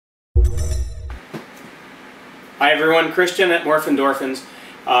Hi everyone, Christian at Morph Endorphins.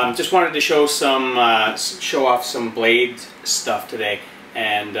 Just wanted to show off some blade stuff today,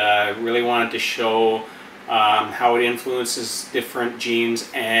 and really wanted to show how it influences different genes.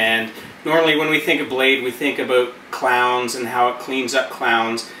 And normally when we think of blade, we think about clowns and how it cleans up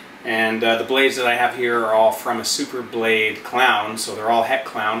clowns. And the blades that I have here are all from a super blade clown, so they're all het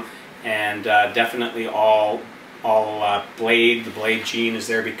clown, and definitely all blade. The blade gene is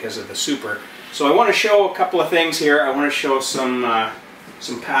there because of the super. So I want to show a couple of things here. I want to show some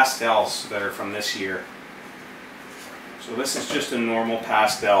pastels that are from this year. So this is just a normal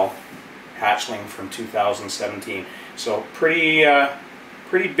pastel hatchling from 2017. So pretty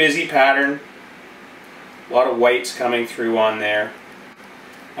busy pattern. A lot of whites coming through on there.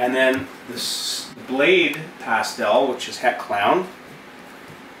 And then this blade pastel, which is het clown,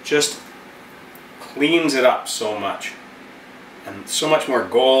 just cleans it up so much. And so much more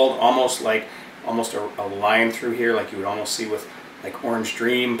gold, almost a line through here like you would almost see with like Orange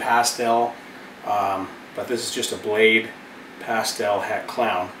Dream pastel. But this is just a blade pastel het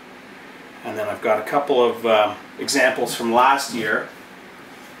clown. And then I've got a couple of examples from last year.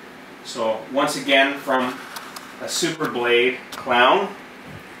 So once again from a super blade clown.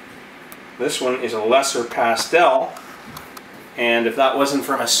 This one is a lesser pastel, and if that wasn't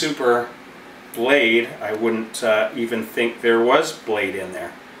from a super blade, I wouldn't even think there was blade in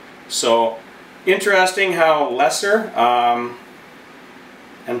there. So interesting how lesser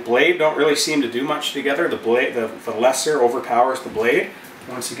and blade don't really seem to do much together. The lesser overpowers the blade.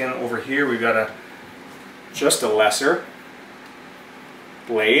 Once again, over here we've got just a lesser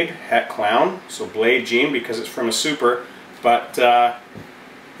blade het clown, so blade gene because it's from a super, but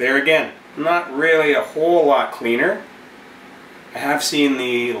there again, not really a whole lot cleaner. I have seen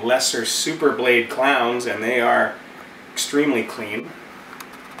the lesser super blade clowns, and they are extremely clean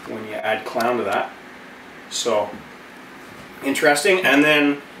when you add clown to that. So interesting. And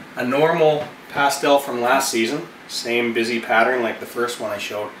then a normal pastel from last season, same busy pattern like the first one I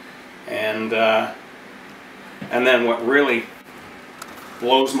showed. And then what really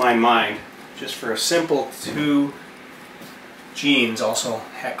blows my mind, just for a simple two genes, also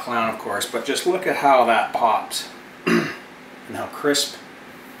het clown of course, but just look at how that pops. And how crisp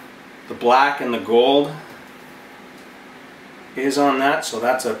the black and the gold is on that. So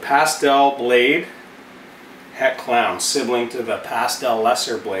that's a pastel blade het clown, sibling to the pastel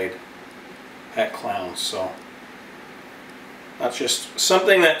lesser blade het clown. So that's just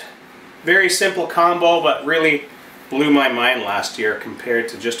something that, very simple combo, but really blew my mind last year compared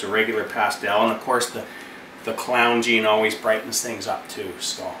to just a regular pastel. And of course the clown gene always brightens things up too.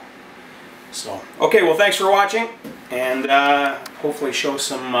 So okay, well thanks for watching, and hopefully show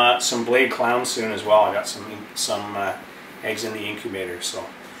some blade clowns soon as well. I got some eggs in the incubator. So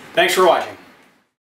thanks for watching.